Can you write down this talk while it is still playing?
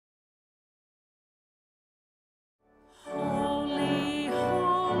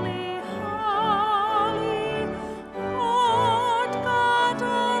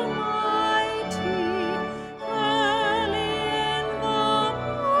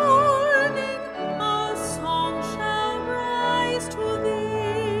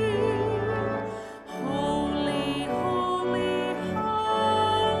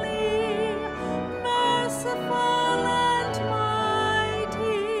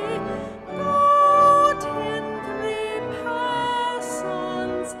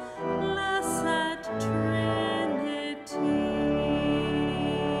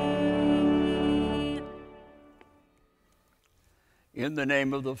In the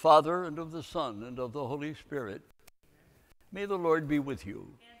name of the Father, and of the Son, and of the Holy Spirit, may the Lord be with you.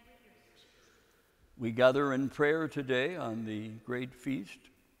 We gather in prayer today on the great feast.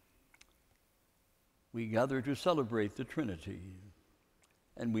 We gather to celebrate the Trinity,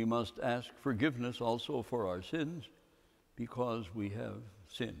 and we must ask forgiveness also for our sins, because we have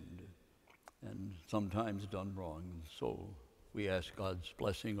sinned and sometimes done wrong. So we ask God's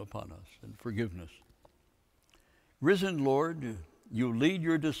blessing upon us and forgiveness. Risen Lord, you lead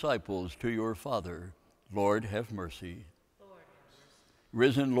your disciples to your Father. Lord, have mercy. Lord, have mercy.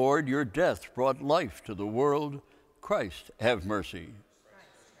 Risen Lord, your death brought life to the world. Christ, have mercy. Christ,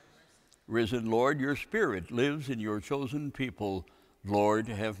 have mercy. Risen Lord, your Spirit lives in your chosen people. Lord,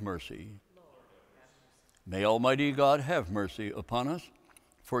 have mercy. Lord, have mercy. May Almighty God have mercy upon us,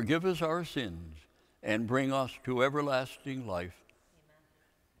 forgive us our sins, and bring us to everlasting life. Amen.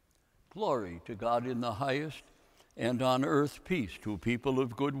 Glory to God in the highest, and on earth peace to people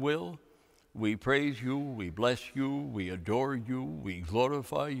of good will. We praise you, we bless you, we adore you, we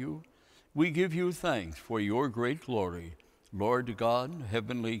glorify you. We give you thanks for your great glory, Lord God,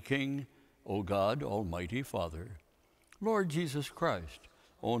 heavenly King, O God, almighty Father. Lord Jesus Christ,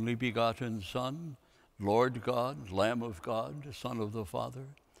 only begotten Son, Lord God, Lamb of God, Son of the Father,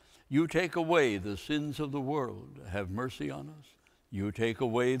 you take away the sins of the world, have mercy on us. You take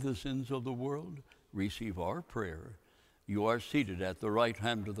away the sins of the world, receive our prayer. You are seated at the right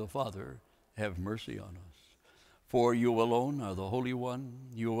hand of the Father, have mercy on us. For you alone are the Holy One,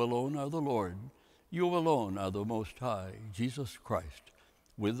 you alone are the Lord, you alone are the Most High, Jesus Christ,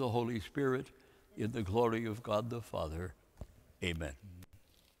 with the Holy Spirit, in the glory of God the Father. Amen.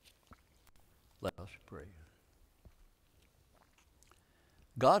 Let us pray.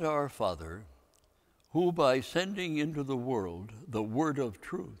 God our Father, who by sending into the world the word of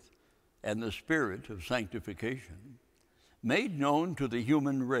truth and the Spirit of sanctification, made known to the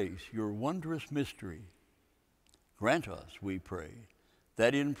human race your wondrous mystery, grant us, we pray,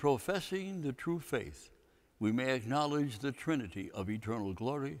 that in professing the true faith, we may acknowledge the Trinity of eternal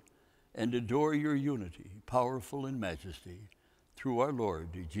glory and adore your unity, powerful in majesty, through our Lord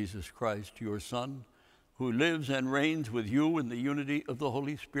Jesus Christ, your Son, who lives and reigns with you in the unity of the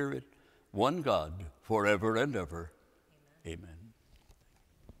Holy Spirit, one God, forever and ever. Amen.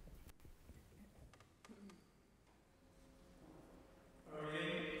 Amen.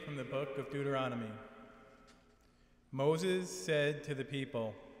 From the book of Deuteronomy. Moses said to the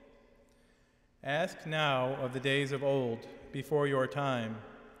people, "Ask now of the days of old, before your time,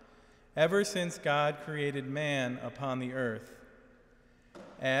 ever since God created man upon the earth.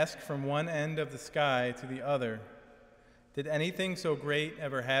 Ask from one end of the sky to the other, did anything so great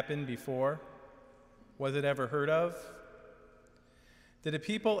ever happen before? Was it ever heard of? Did a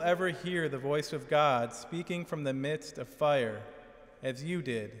people ever hear the voice of God speaking from the midst of fire, as you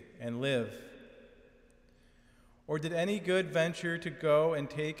did, and live? Or did any good venture to go and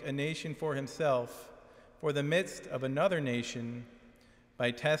take a nation for himself, for the midst of another nation, by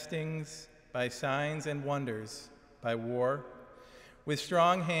testings, by signs and wonders, by war, with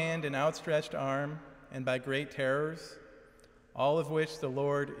strong hand and outstretched arm, and by great terrors, all of which the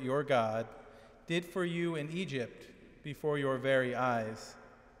Lord your God did for you in Egypt before your very eyes?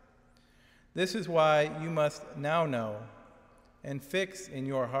 This is why you must now know and fix in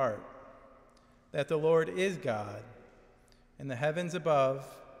your heart that the Lord is God, in the heavens above,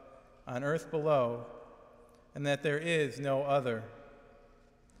 on earth below, and that there is no other.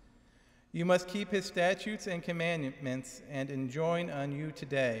 You must keep his statutes and commandments and enjoin on you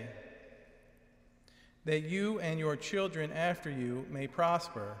today, that you and your children after you may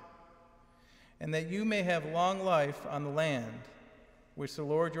prosper, and that you may have long life on the land, which the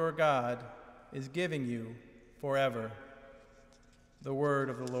Lord your God is giving you forever." The word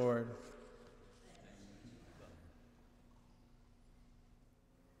of the Lord.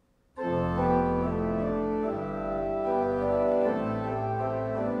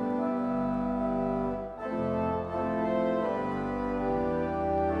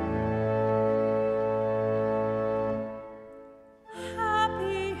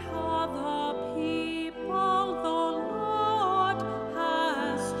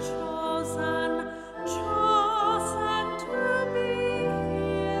 Chosen to be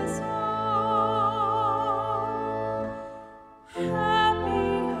his own.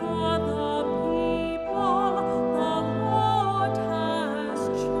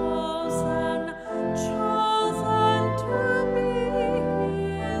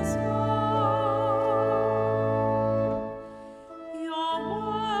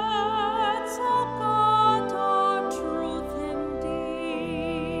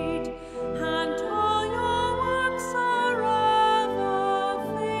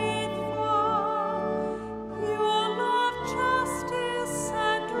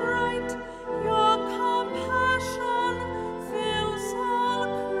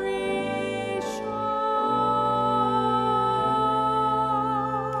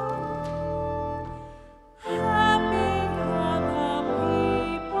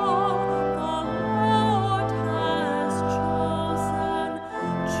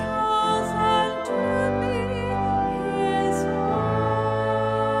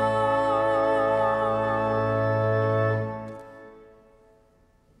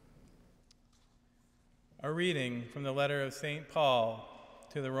 reading from the letter of St. Paul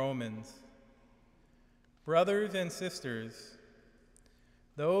to the Romans. Brothers and sisters,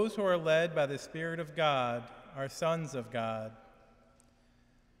 those who are led by the Spirit of God are sons of God.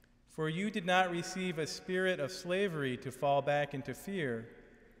 For you did not receive a spirit of slavery to fall back into fear,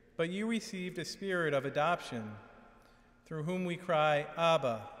 but you received a spirit of adoption, through whom we cry,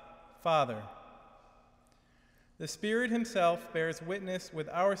 Abba, Father. The Spirit himself bears witness with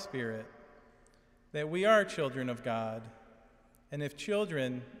our spirit that we are children of God, and if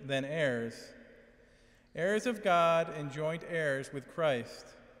children, then heirs, heirs of God and joint heirs with Christ,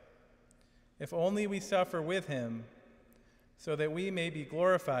 if only we suffer with him, so that we may be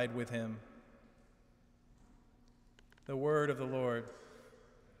glorified with him. The word of the Lord.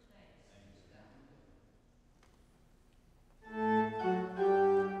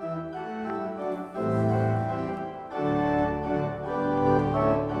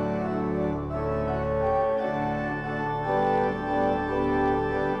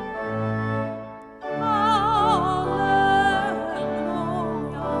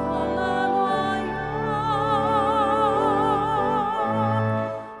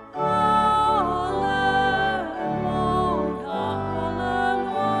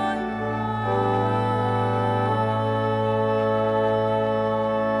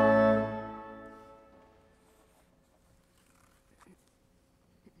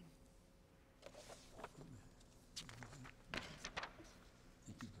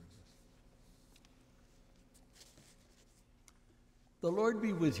 The Lord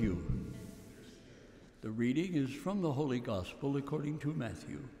be with you. The reading is from the Holy Gospel according to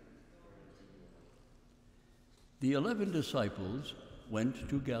Matthew. The 11 disciples went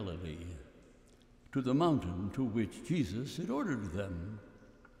to Galilee, to the mountain to which Jesus had ordered them.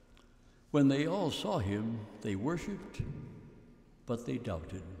 When they all saw him, they worshipped, but they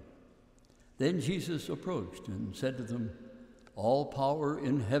doubted. Then Jesus approached and said to them, "All power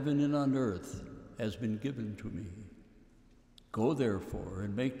in heaven and on earth has been given to me. Go therefore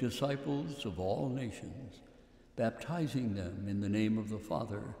and make disciples of all nations, baptizing them in the name of the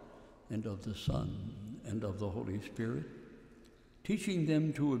Father and of the Son and of the Holy Spirit, teaching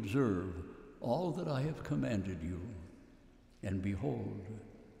them to observe all that I have commanded you. And behold,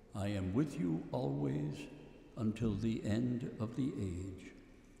 I am with you always until the end of the age."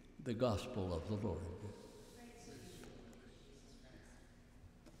 The Gospel of the Lord.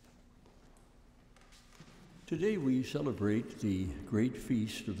 Today we celebrate the great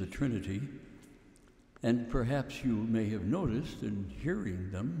feast of the Trinity, and perhaps you may have noticed in hearing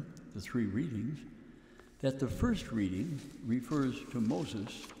them, the three readings, that the first reading refers to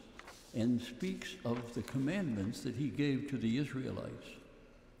Moses and speaks of the commandments that he gave to the Israelites.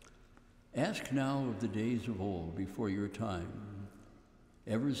 Ask now of the days of old before your time,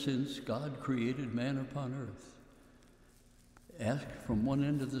 ever since God created man upon earth. Ask from one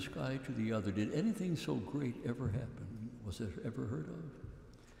end of the sky to the other, did anything so great ever happen? Was it ever heard of?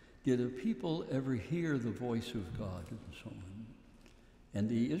 Did a people ever hear the voice of God, and so on? And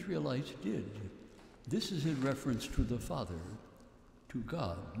the Israelites did. This is in reference to the Father, to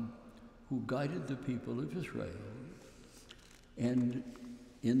God, who guided the people of Israel. And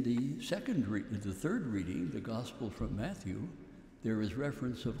in the third reading, the Gospel from Matthew, there is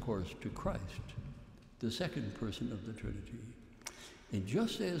reference, of course, to Christ, the second person of the Trinity. And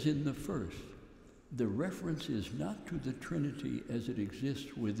just as in the first, the reference is not to the Trinity as it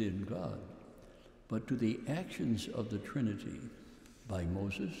exists within God, but to the actions of the Trinity by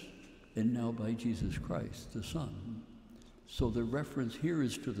Moses and now by Jesus Christ, the Son. So the reference here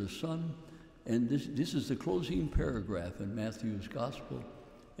is to the Son, and this is the closing paragraph in Matthew's Gospel,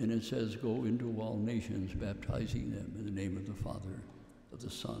 and it says, "Go into all nations, baptizing them in the name of the Father, of the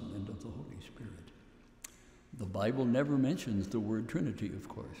Son, and of the Holy Spirit." The Bible never mentions the word Trinity, of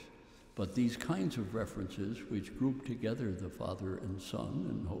course, but these kinds of references, which group together the Father and Son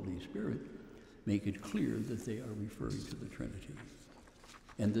and Holy Spirit, make it clear that they are referring to the Trinity.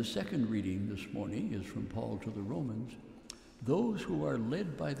 And the second reading this morning is from Paul to the Romans. Those who are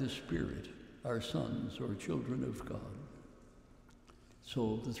led by the Spirit are sons or children of God.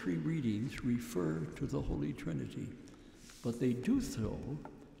 So the three readings refer to the Holy Trinity, but they do so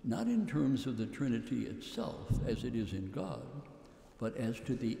not in terms of the Trinity itself as it is in God, but as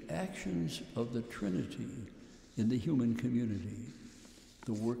to the actions of the Trinity in the human community,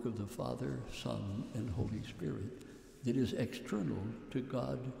 the work of the Father, Son, and Holy Spirit that is external to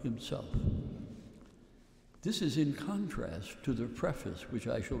God himself. This is in contrast to the preface, which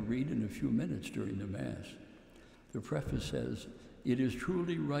I shall read in a few minutes during the Mass. The preface says, "It is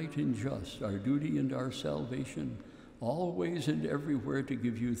truly right and just, our duty and our salvation, always and everywhere to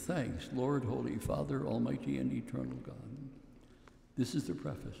give you thanks, Lord, Holy Father, Almighty and Eternal God. This is the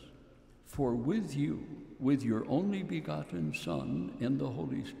preface. For with you, with your only begotten Son and the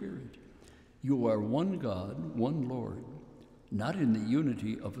Holy Spirit, you are one God, one Lord, not in the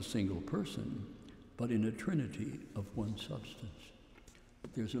unity of a single person, but in a trinity of one substance.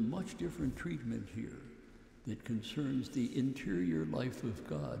 There's a much different treatment here that concerns the interior life of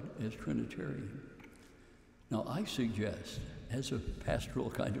God as Trinitarian. Now, I suggest, as a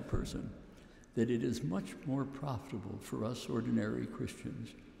pastoral kind of person, that it is much more profitable for us ordinary Christians,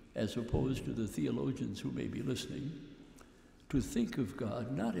 as opposed to the theologians who may be listening, to think of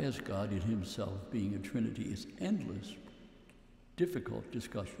God not as God in himself being a Trinity is endless, difficult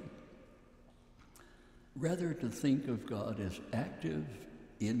discussion. Rather to think of God as active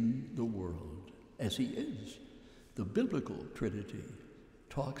in the world, as he is. The biblical Trinity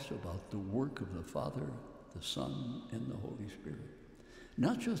talks about the work of the Father, the Son, and the Holy Spirit.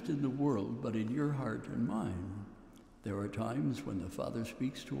 Not just in the world, but in your heart and mine. There are times when the Father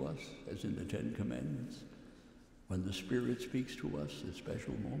speaks to us, as in the Ten Commandments, when the Spirit speaks to us at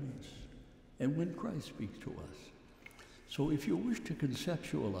special moments, and when Christ speaks to us. So if you wish to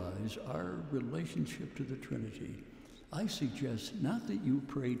conceptualize our relationship to the Trinity, I suggest not that you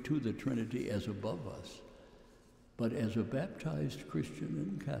pray to the Trinity as above us, but as a baptized Christian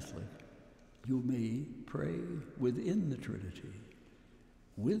and Catholic, you may pray within the Trinity,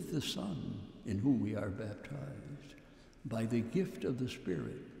 with the Son in whom we are baptized. By the gift of the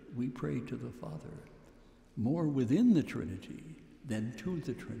Spirit, we pray to the Father, more within the Trinity than to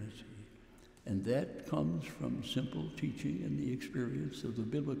the Trinity. And that comes from simple teaching and the experience of the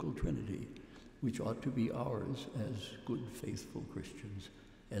biblical Trinity, which ought to be ours as good, faithful Christians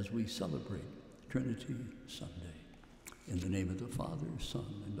as we celebrate Trinity Sunday. In the name of the Father, Son,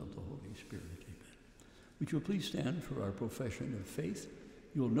 and of the Holy Spirit, amen. Would you please stand for our profession of faith?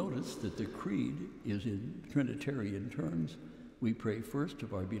 You'll notice that the creed is in Trinitarian terms. We pray first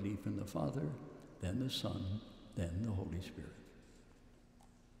of our belief in the Father, then the Son, then the Holy Spirit.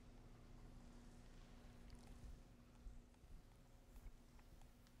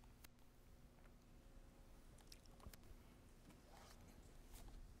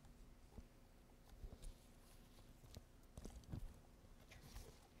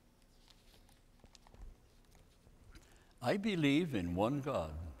 I believe in one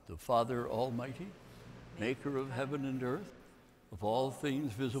God, the Father Almighty, maker of heaven and earth, of all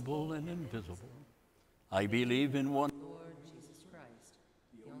things visible and invisible. I believe in one Lord Jesus Christ,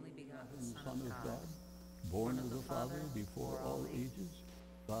 the only begotten Son of God, born of the Father before all ages,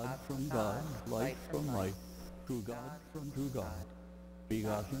 God from God, light from light, true God from true God,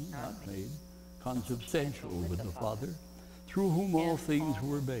 begotten, not made, consubstantial with the Father, through whom all things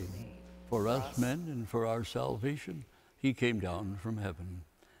were made. For us men and for our salvation, he came down from heaven,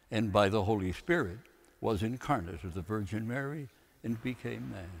 and by the Holy Spirit was incarnate of the Virgin Mary and became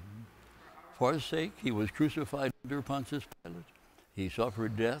man. For our sake he was crucified under Pontius Pilate. He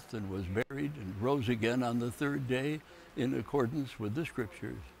suffered death and was buried and rose again on the third day in accordance with the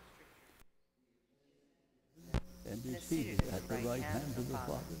Scriptures, and is seated at the right hand of the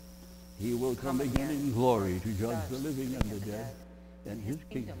Father. He will come again in glory to judge the living and the dead, and his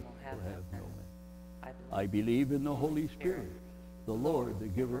kingdom will have no end. I believe in the Holy Spirit, the Lord, the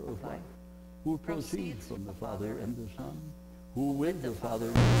giver of life, who proceeds from the Father and the Son, who with the Father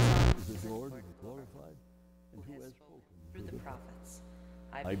and the Son is adored and glorified, and who has spoken through the prophets.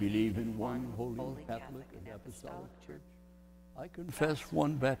 I believe in one holy, Catholic, and Apostolic Church. I confess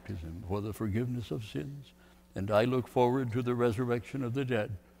one baptism for the forgiveness of sins, and I look forward to the resurrection of the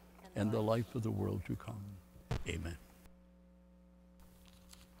dead and the life of the world to come. Amen.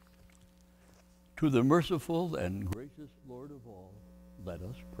 To the merciful and gracious Lord of all, let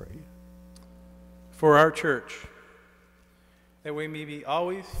us pray. For our church, that we may be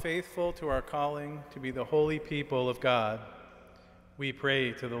always faithful to our calling to be the holy people of God, we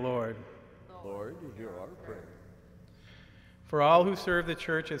pray to the Lord. Lord, hear our prayer. For all who serve the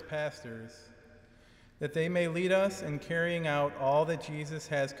church as pastors, that they may lead us in carrying out all that Jesus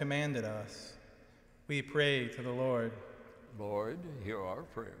has commanded us, we pray to the Lord. Lord, hear our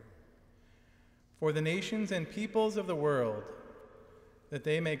prayer. For the nations and peoples of the world, that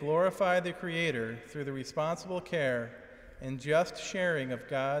they may glorify the Creator through the responsible care and just sharing of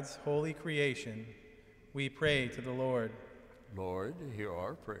God's holy creation, we pray to the Lord. Lord, hear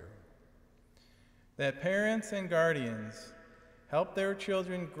our prayer. That parents and guardians help their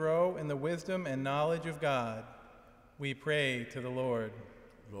children grow in the wisdom and knowledge of God, we pray to the Lord.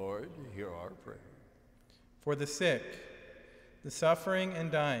 Lord, hear our prayer. For the sick, the suffering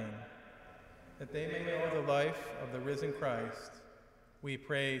and dying, that they may know the life of the risen Christ, we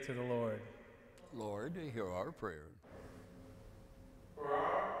pray to the Lord. Lord, hear our prayer. For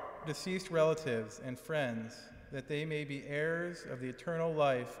our deceased relatives and friends, that they may be heirs of the eternal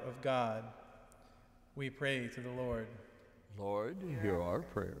life of God, we pray to the Lord. Lord, hear our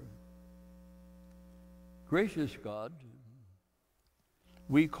prayer. Gracious God,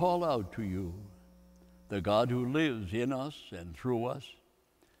 we call out to you, the God who lives in us and through us.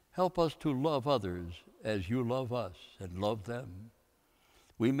 Help us to love others as you love us and love them.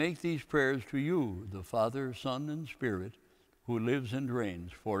 We make these prayers to you, the Father, Son, and Spirit, who lives and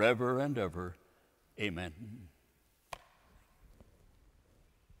reigns forever and ever. Amen.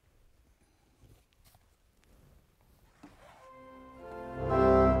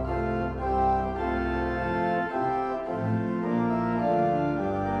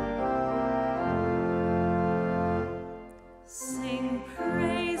 Sing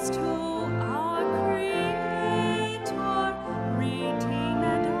praise to our Creator,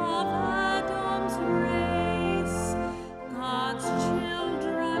 redeemed of Adam's race, God's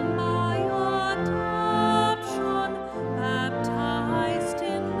children by adoption, baptized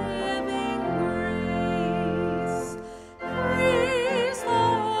in living grace. Praise the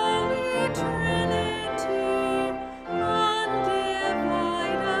Holy Trinity, undivided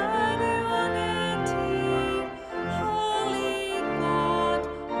unity. Holy God,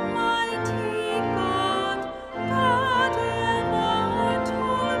 mighty God, God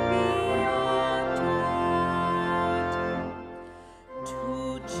immortal, be adored. To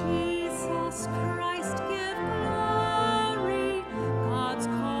Jesus Christ give glory, God's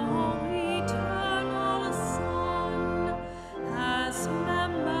co-eternal Son, as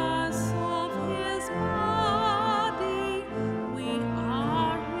members of his body, we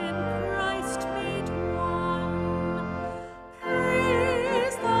are in Christ made one.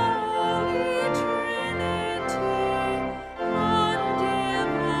 Praise the Holy Trinity, undivided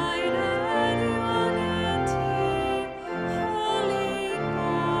unity. Holy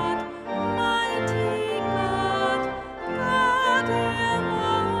God, mighty God, God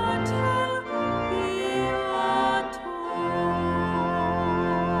immortal, be adored.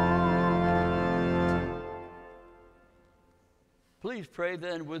 Please pray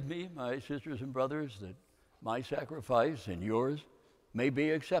then with me, my sisters and brothers, that my sacrifice and yours may be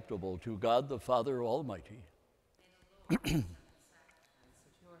acceptable to God the Father Almighty. Sacrifice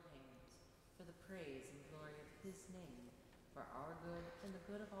at your hands, for the praise and glory of his name, for our good and the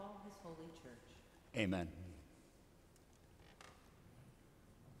good of all his holy church. Amen.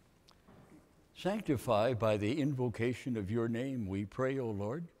 Sanctify by the invocation of your name, we pray, O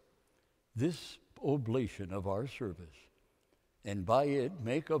Lord, this oblation of our service, and by it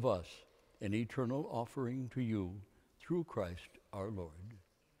make of us an eternal offering to you through Christ our Lord.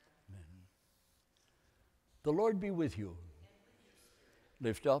 Amen. The Lord be with you.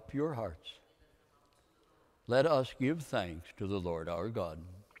 Lift up your hearts. Let us give thanks to the Lord our God.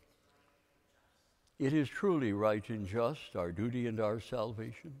 It is truly right and just, our duty and our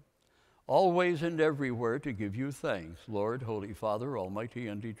salvation, always and everywhere to give you thanks, Lord, Holy Father, Almighty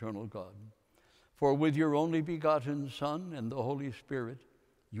and eternal God. For with your only begotten Son and the Holy Spirit,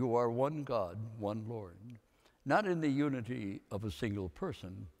 you are one God, one Lord, not in the unity of a single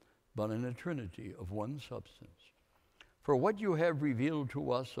person, but in a trinity of one substance. For what you have revealed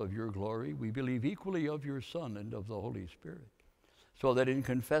to us of your glory, we believe equally of your Son and of the Holy Spirit, so that in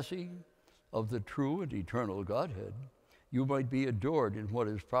confessing of the true and eternal Godhead, you might be adored in what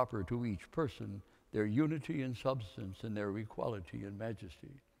is proper to each person, their unity in substance and their equality in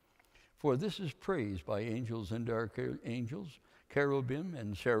majesty. For this is praised by angels and archangels, cherubim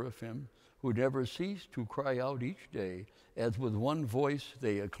and seraphim, who never cease to cry out each day, as with one voice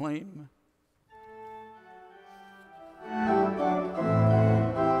they acclaim,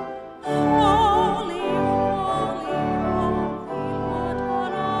 Holy, holy, holy, Lord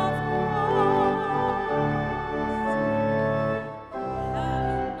God of hosts.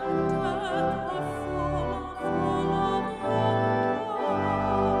 Heaven and earth are full of your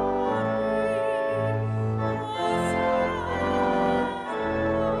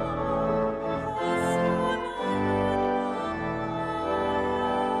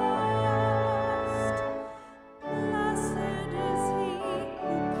Blessed is he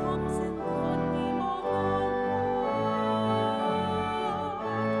who comes in the name of the Lord.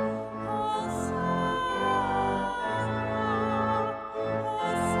 Hosanna,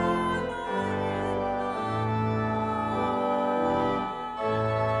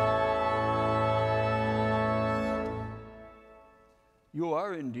 You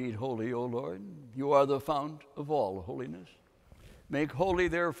are indeed holy, O Lord. You are the fount of all holiness. Make holy,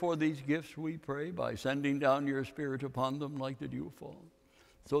 therefore, these gifts, we pray, by sending down your Spirit upon them like the dewfall,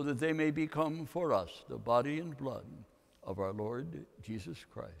 so that they may become for us the body and blood of our Lord Jesus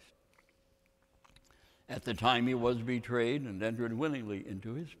Christ. At the time he was betrayed and entered willingly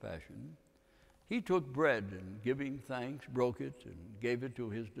into his passion, he took bread and, giving thanks, broke it and gave it to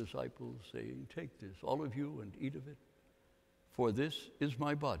his disciples, saying, "Take this, all of you, and eat of it, for this is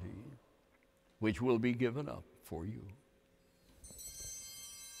my body, which will be given up for you."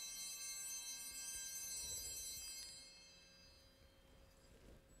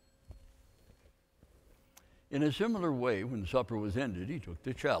 In a similar way, when supper was ended, he took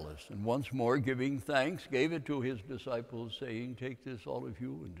the chalice, and once more, giving thanks, gave it to his disciples, saying, "Take this, all of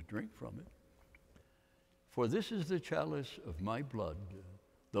you, and drink from it. For this is the chalice of my blood,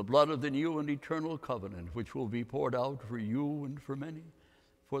 the blood of the new and eternal covenant, which will be poured out for you and for many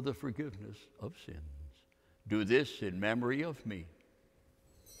for the forgiveness of sins. Do this in memory of me."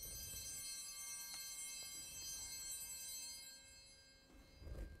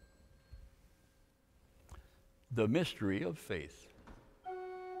 The mystery of faith.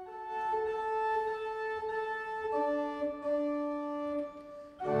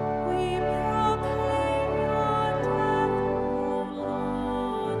 We proclaim your death, O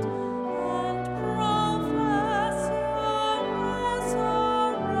Lord, and profess your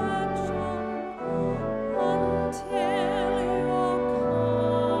resurrection until you come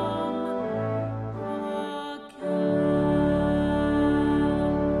again.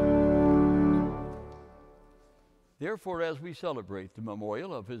 Therefore, as we celebrate the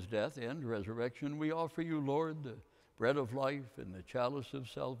memorial of his death and resurrection, we offer you, Lord, the bread of life and the chalice of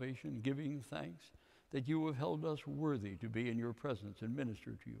salvation, giving thanks that you have held us worthy to be in your presence and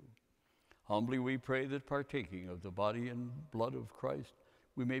minister to you. Humbly we pray that, partaking of the body and blood of Christ,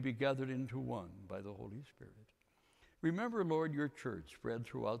 we may be gathered into one by the Holy Spirit. Remember, Lord, your church spread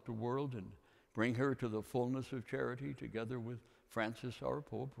throughout the world, and bring her to the fullness of charity, together with Francis our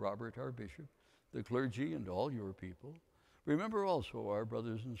Pope, Robert our Bishop, the clergy, and all your people. Remember also our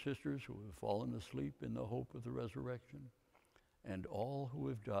brothers and sisters who have fallen asleep in the hope of the resurrection, and all who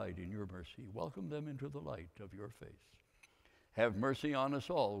have died in your mercy. Welcome them into the light of your face. Have mercy on us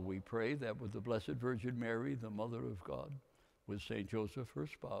all, we pray, that with the Blessed Virgin Mary, the Mother of God, with Saint Joseph, her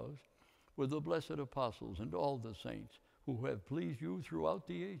spouse, with the blessed apostles and all the saints who have pleased you throughout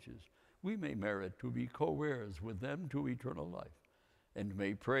the ages, we may merit to be co-heirs with them to eternal life, and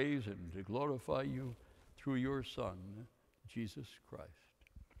may praise and to glorify you through your Son, Jesus Christ.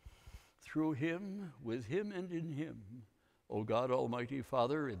 Through him, with him, and in him, O God, Almighty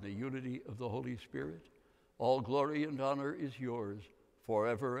Father, in the unity of the Holy Spirit, all glory and honor is yours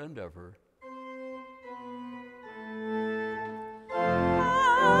forever and ever.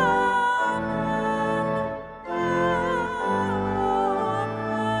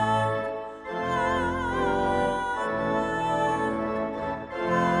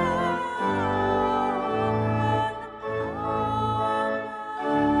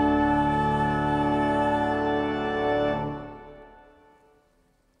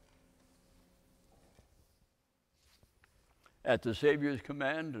 At the Savior's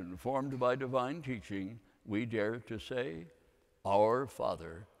command, and formed by divine teaching, we dare to say, Our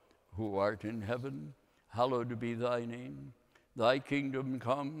Father, who art in heaven, hallowed be thy name. Thy kingdom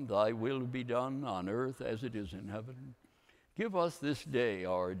come, thy will be done on earth as it is in heaven. Give us this day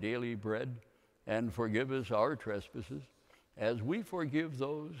our daily bread, and forgive us our trespasses, as we forgive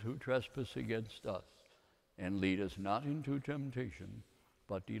those who trespass against us. And lead us not into temptation,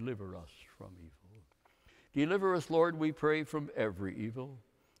 but deliver us from evil. Deliver us, Lord, we pray, from every evil.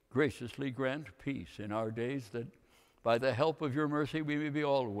 Graciously grant peace in our days, that by the help of your mercy we may be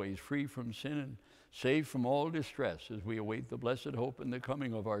always free from sin and safe from all distress, as we await the blessed hope and the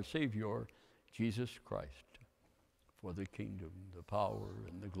coming of our Savior, Jesus Christ. For the kingdom, the power,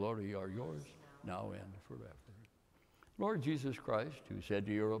 and the glory are yours, now and forever. Lord Jesus Christ, who said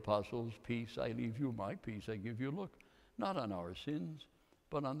to your apostles, Peace I leave you, my peace I give you, look not on our sins,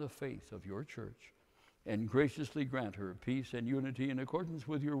 but on the faith of your church, and graciously grant her peace and unity in accordance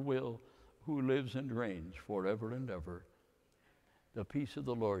with your will, who lives and reigns forever and ever. The peace of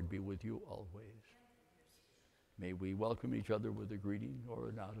the Lord be with you always. May we welcome each other with a greeting or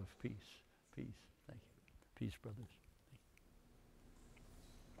a nod of peace. Peace. Thank you. Peace, brothers.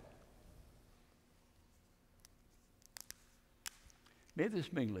 May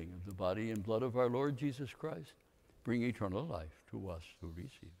this mingling of the body and blood of our Lord Jesus Christ bring eternal life to us who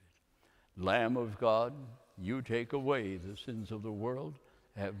receive it. Lamb of God, you take away the sins of the world,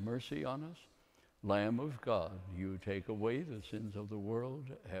 have mercy on us. Lamb of God, you take away the sins of the world,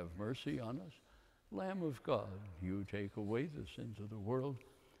 have mercy on us. Lamb of God, you take away the sins of the world,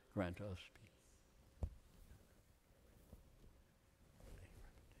 grant us peace.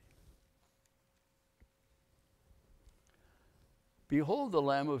 Behold the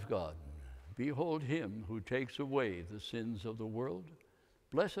Lamb of God. Behold him who takes away the sins of the world.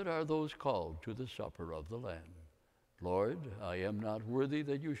 Blessed are those called to the supper of the Lamb. Lord, I am not worthy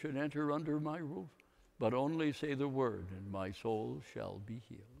that you should enter under my roof, but only say the word, and my soul shall be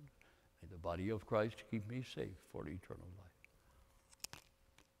healed. May the body of Christ keep me safe for eternal life.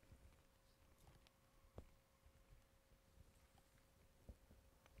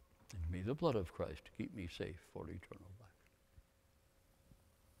 And may the blood of Christ keep me safe for eternal life.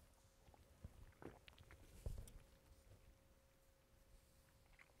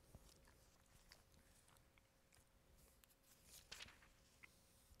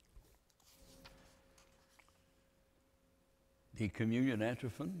 The communion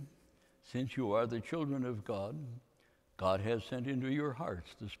antiphon: since you are the children of God, God has sent into your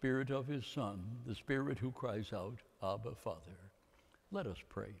hearts the Spirit of his Son, the Spirit who cries out, Abba, Father. Let us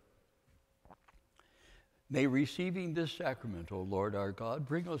pray. May receiving this sacrament, O Lord our God,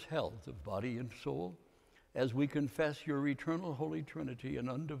 bring us health of body and soul, as we confess your eternal Holy Trinity and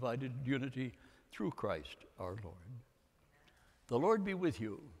undivided unity through Christ our Lord. The Lord be with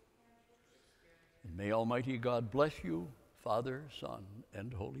you. And may Almighty God bless you, Father, Son,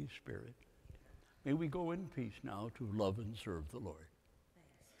 and Holy Spirit. May we go in peace now to love and serve the Lord.